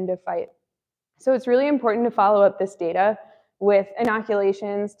as an endophyte. So it's really important to follow up this data with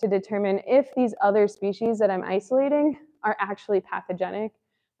inoculations to determine if these other species that I'm isolating are actually pathogenic.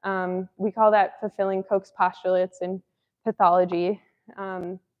 We call that fulfilling Koch's postulates in pathology.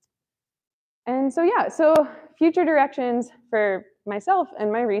 And so yeah, so future directions for myself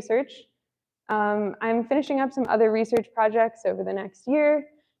and my research. I'm finishing up some other research projects over the next year,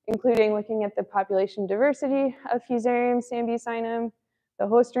 including looking at the population diversity of Fusarium sambucinum, the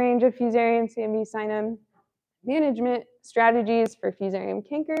host range of Fusarium sambucinum, management strategies for Fusarium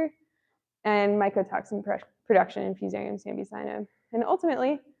canker, and mycotoxin production in Fusarium sambucinum. And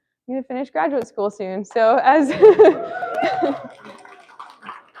ultimately, I'm going to finish graduate school soon. So as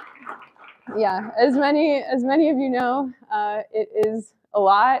yeah, as many of you know, it is a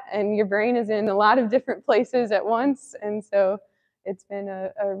lot, and your brain is in a lot of different places at once. And so it's been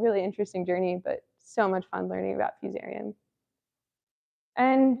a really interesting journey, but so much fun learning about Fusarium.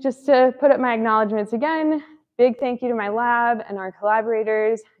 And just to put up my acknowledgements again, big thank you to my lab and our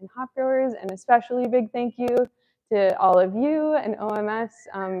collaborators and hop growers, and especially big thank you to all of you and OMS.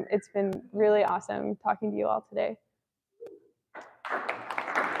 It's been really awesome talking to you all today.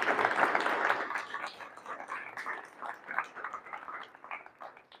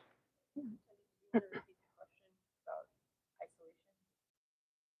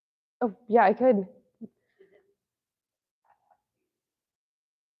 Oh, yeah, I could.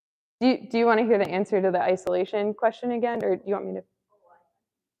 Do you want to hear the answer to the isolation question again, or do you want me to?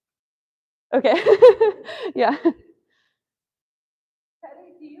 Okay, yeah. Teddy,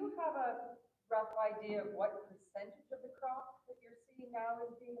 do you have a rough idea of what percentage of the crop that you're seeing now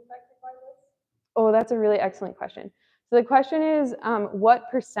is being affected by this? Oh, that's a really excellent question. So the question is, what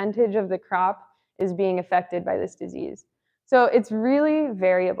percentage of the crop is being affected by this disease? So it's really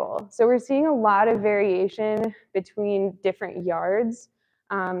variable. So we're seeing a lot of variation between different yards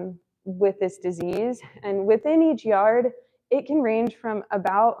with this disease. And within each yard, it can range from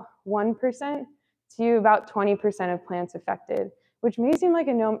about 1% to about 20% of plants affected, which may seem like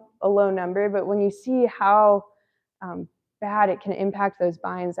a low number, but when you see how bad it can impact those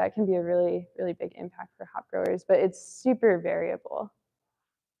vines, that can be a really, really big impact for hop growers, but it's super variable.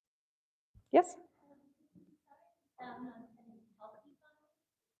 Yes?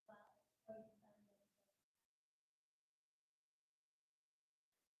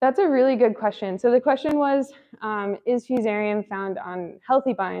 That's a really good question. So the question was, is Fusarium found on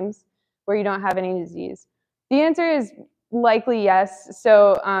healthy vines where you don't have any disease? The answer is likely yes.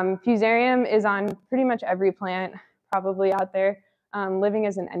 So Fusarium is on pretty much every plant probably out there, living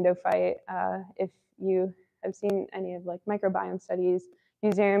as an endophyte. If you have seen any of like microbiome studies,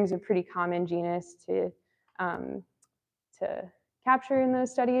 Fusarium is a pretty common genus to capture in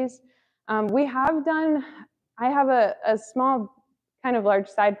those studies. I have a small kind of large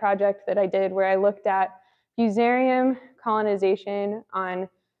side project that I did where I looked at Fusarium colonization on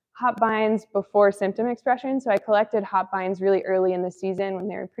hop vines before symptom expression. So I collected hop vines really early in the season when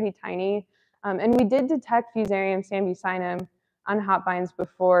they were pretty tiny. And we did detect Fusarium sambucinum on hop vines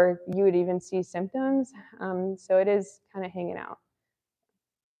before you would even see symptoms. So it is kind of hanging out.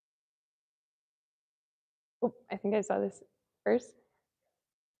 Oh, I think I saw this first.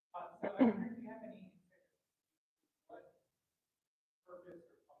 So I wonder if you have any what purpose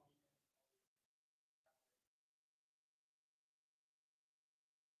or function.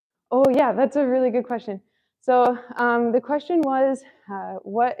 Oh yeah, that's a really good question. So the question was,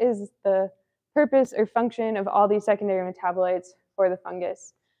 what is the purpose or function of all these secondary metabolites for the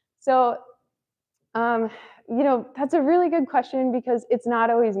fungus? So, that's a really good question because it's not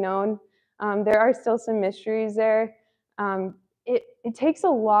always known. There are still some mysteries there. It takes a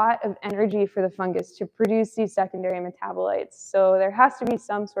lot of energy for the fungus to produce these secondary metabolites. So there has to be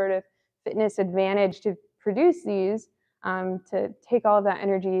some sort of fitness advantage to produce these to take all of that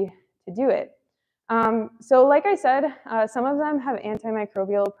energy to do it. So like I said, some of them have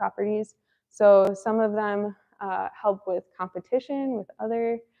antimicrobial properties. So some of them help with competition with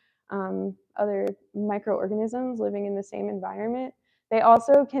other microorganisms living in the same environment. They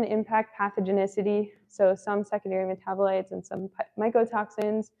also can impact pathogenicity. So some secondary metabolites and some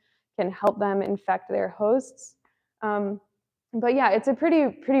mycotoxins can help them infect their hosts. But yeah, it's a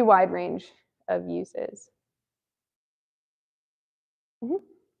pretty wide range of uses. Mm-hmm.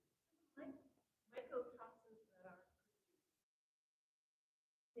 Mycotoxins that are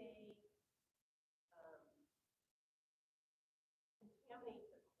they contaminate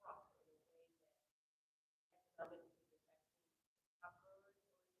the crop in a way that economically affects crop growers,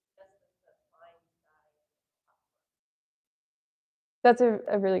 or is it just the vine size? That's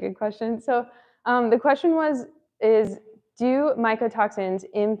a really good question. So the question is do mycotoxins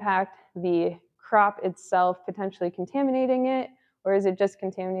impact the crop itself, potentially contaminating it, or is it just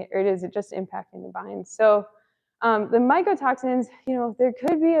impacting the vines? So the mycotoxins, there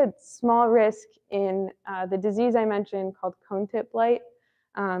could be a small risk in the disease I mentioned called cone tip blight,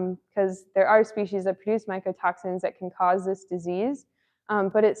 because there are species that produce mycotoxins that can cause this disease.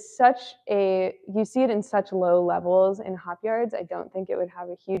 But you see it in such low levels in hop yards. I don't think it would have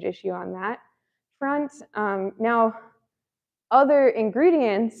a huge issue on that front. Now, other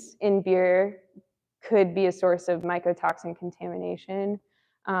ingredients in beer could be a source of mycotoxin contamination,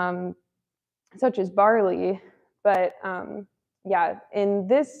 such as barley. But yeah, in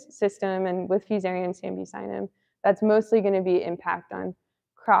this system and with Fusarium sambucinum, that's mostly going to be impact on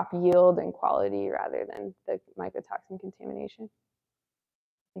crop yield and quality rather than the mycotoxin contamination.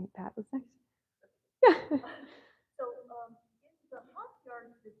 think Pat was next. Yeah. So, in the hop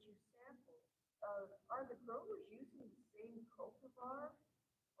yards that you sample, are the growers using the same cultivar,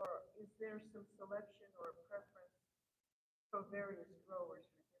 or is there some selection or preference for various growers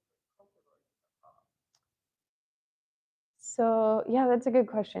for different cultivars in the hop? So yeah, that's a good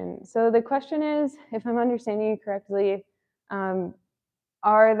question. So the question is, if I'm understanding you correctly,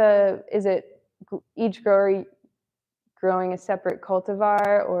 is it each grower growing a separate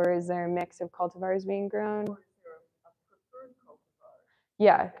cultivar, or is there a mix of cultivars being grown? Or is there a preferred cultivar?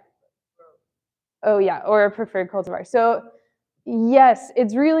 Yeah. Grown? Oh yeah, or a preferred cultivar. So yes,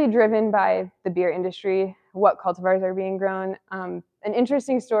 it's really driven by the beer industry, what cultivars are being grown. An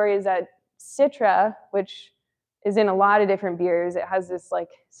interesting story is that Citra, which is in a lot of different beers, it has this like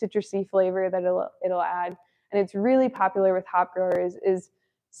citrusy flavor that it'll add, and it's really popular with hop growers,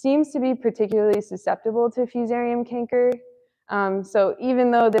 seems to be particularly susceptible to Fusarium canker. So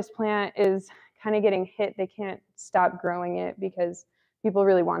even though this plant is kind of getting hit, they can't stop growing it because people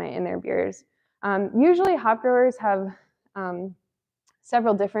really want it in their beers. Usually hop growers have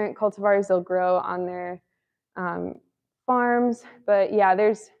several different cultivars they'll grow on their farms, but yeah,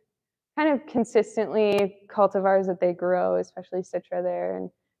 there's kind of consistently cultivars that they grow, especially Citra there, and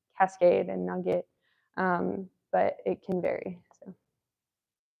Cascade and Nugget, but it can vary. So.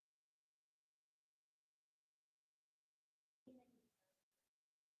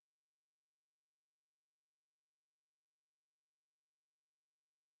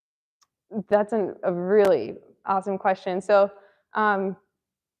 That's a really awesome question. So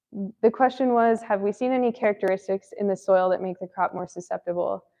the question was, have we seen any characteristics in the soil that make the crop more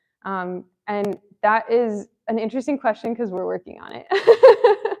susceptible? And that is an interesting question because we're working on it.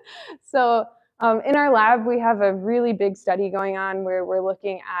 So in our lab, we have a really big study going on where we're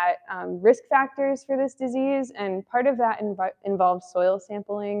looking at risk factors for this disease, and part of that involves soil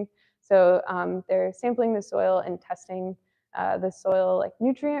sampling. So they're sampling the soil and testing the soil like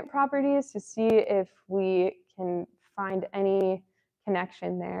nutrient properties to see if we can find any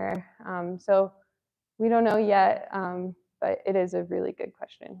connection there. So we don't know yet, but it is a really good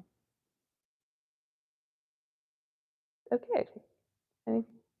question. Okay.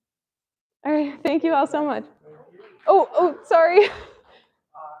 All right, thank you all so much. Oh, sorry.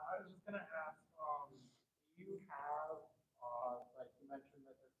 I was just gonna ask, do you have, like you mentioned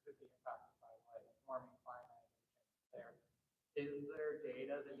that this could be impacted by like warming climate there. Is there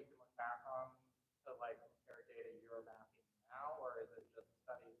data that you can look back on to like compare data you're mapping now, or is it just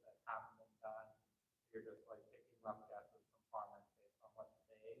studies that haven't been done? You're just like taking rough guesses from farmers based on what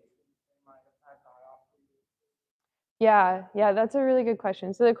they might have had die off previously? Yeah, that's a really good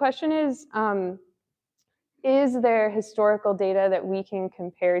question. So the question is there historical data that we can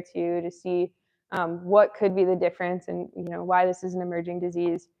compare to see what could be the difference and why this is an emerging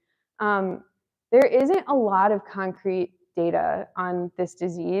disease? There isn't a lot of concrete data on this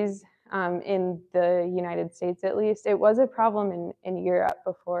disease in the United States, at least. It was a problem in Europe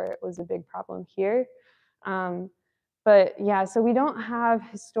before it was a big problem here. But yeah, so we don't have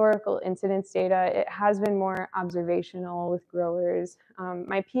historical incidence data. It has been more observational with growers.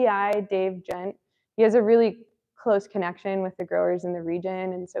 My PI, Dave Gent, he has a really close connection with the growers in the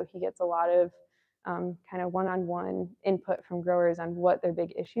region, and so he gets a lot of kind of one-on-one input from growers on what their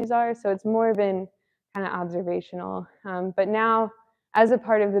big issues are. So it's more been kind of observational. But now, as a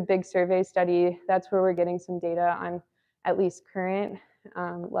part of the big survey study, that's where we're getting some data on at least current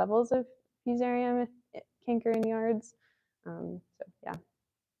levels of Fusarium canker in yards. So yeah.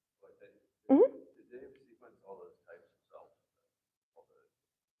 Did they sequence all those types themselves?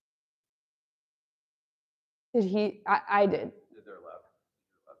 Did he? I did. Did their lab?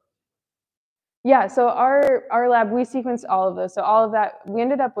 Yeah, so our lab, we sequenced all of those. So all of that, we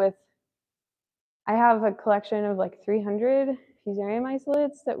ended up with, I have a collection of like 300 Fusarium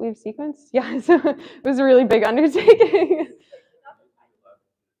isolates that we've sequenced. Yeah, so it was a really big undertaking.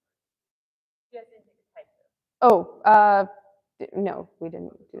 Oh, no, we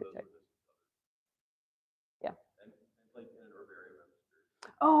didn't do the type. Yeah.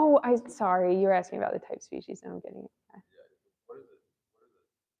 Oh, sorry, you were asking about the type species. Now I'm getting it. Okay. What are the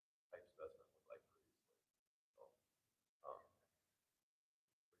type specimens look like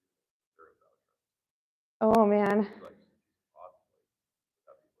for these? Oh man.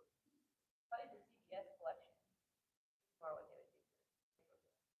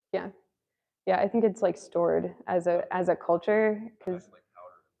 Yeah, I think it's like stored as a culture because.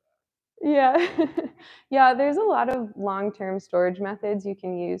 Yeah, yeah. There's a lot of long-term storage methods you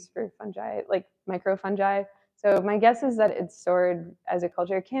can use for fungi, like microfungi. So my guess is that it's stored as a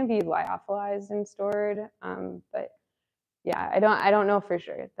culture. It can be lyophilized and stored, but yeah, I don't know for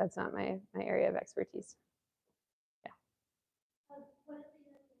sure. That's not my area of expertise.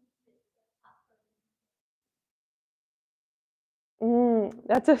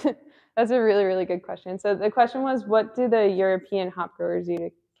 That's a that's a really, really good question. So the question was, what do the European hop growers do to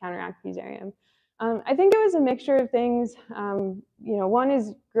counteract Fusarium? I think it was a mixture of things. One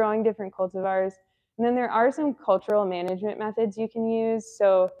is growing different cultivars, and then there are some cultural management methods you can use.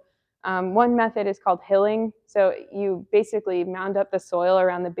 So one method is called hilling. So you basically mound up the soil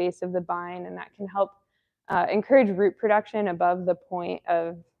around the base of the vine, and that can help encourage root production above the point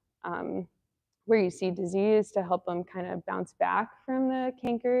of where you see disease to help them kind of bounce back from the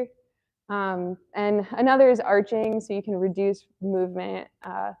canker. And another is arching, so you can reduce movement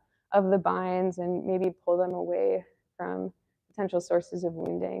of the vines and maybe pull them away from potential sources of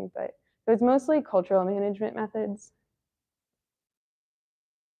wounding. But so it's mostly cultural management methods.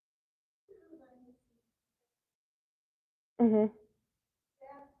 Mm-hmm.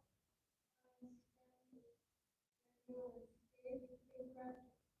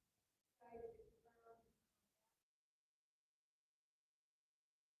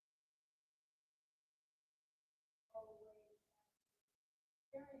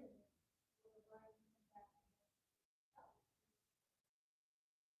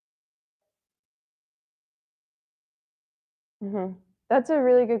 Mm-hmm. That's a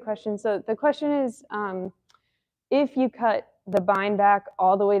really good question. So the question is, if you cut the vine back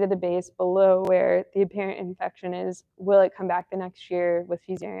all the way to the base below where the apparent infection is, will it come back the next year with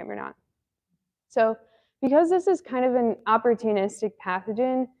Fusarium or not? So because this is kind of an opportunistic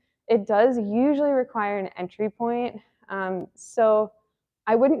pathogen, it does usually require an entry point. So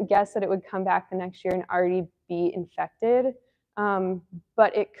I wouldn't guess that it would come back the next year and already be infected,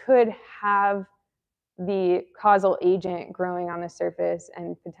 but it could have the causal agent growing on the surface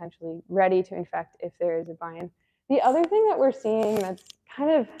and potentially ready to infect if there is a vine. The other thing that we're seeing that's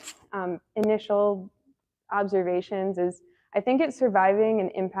kind of initial observations is I think it's surviving and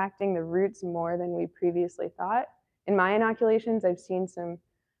impacting the roots more than we previously thought. In my inoculations, I've seen some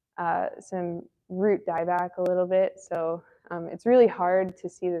root dieback a little bit, so it's really hard to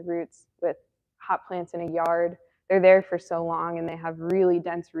see the roots with hop plants in a yard. They're there for so long and they have really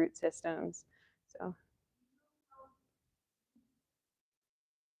dense root systems. So.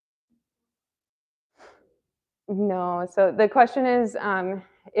 No, so the question is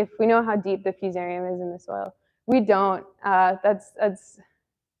if we know how deep the Fusarium is in the soil. We don't. That's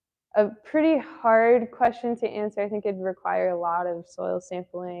a pretty hard question to answer. I think it'd require a lot of soil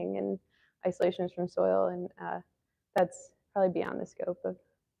sampling and isolations from soil, and that's probably beyond the scope of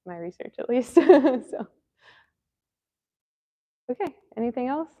my research, at least. So, okay, anything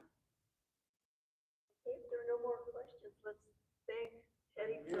else? If there are no more questions, let's thank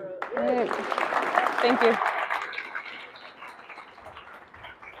Teddy for. Right. Thank you.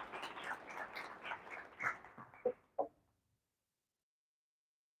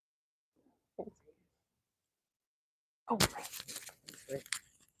 Oh, right. You're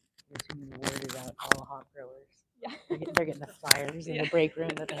assuming the word is out, all hop growers. Yeah. They're getting the flyers in the break room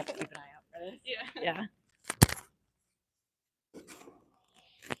that they have to keep an eye out for this. Yeah. Yeah.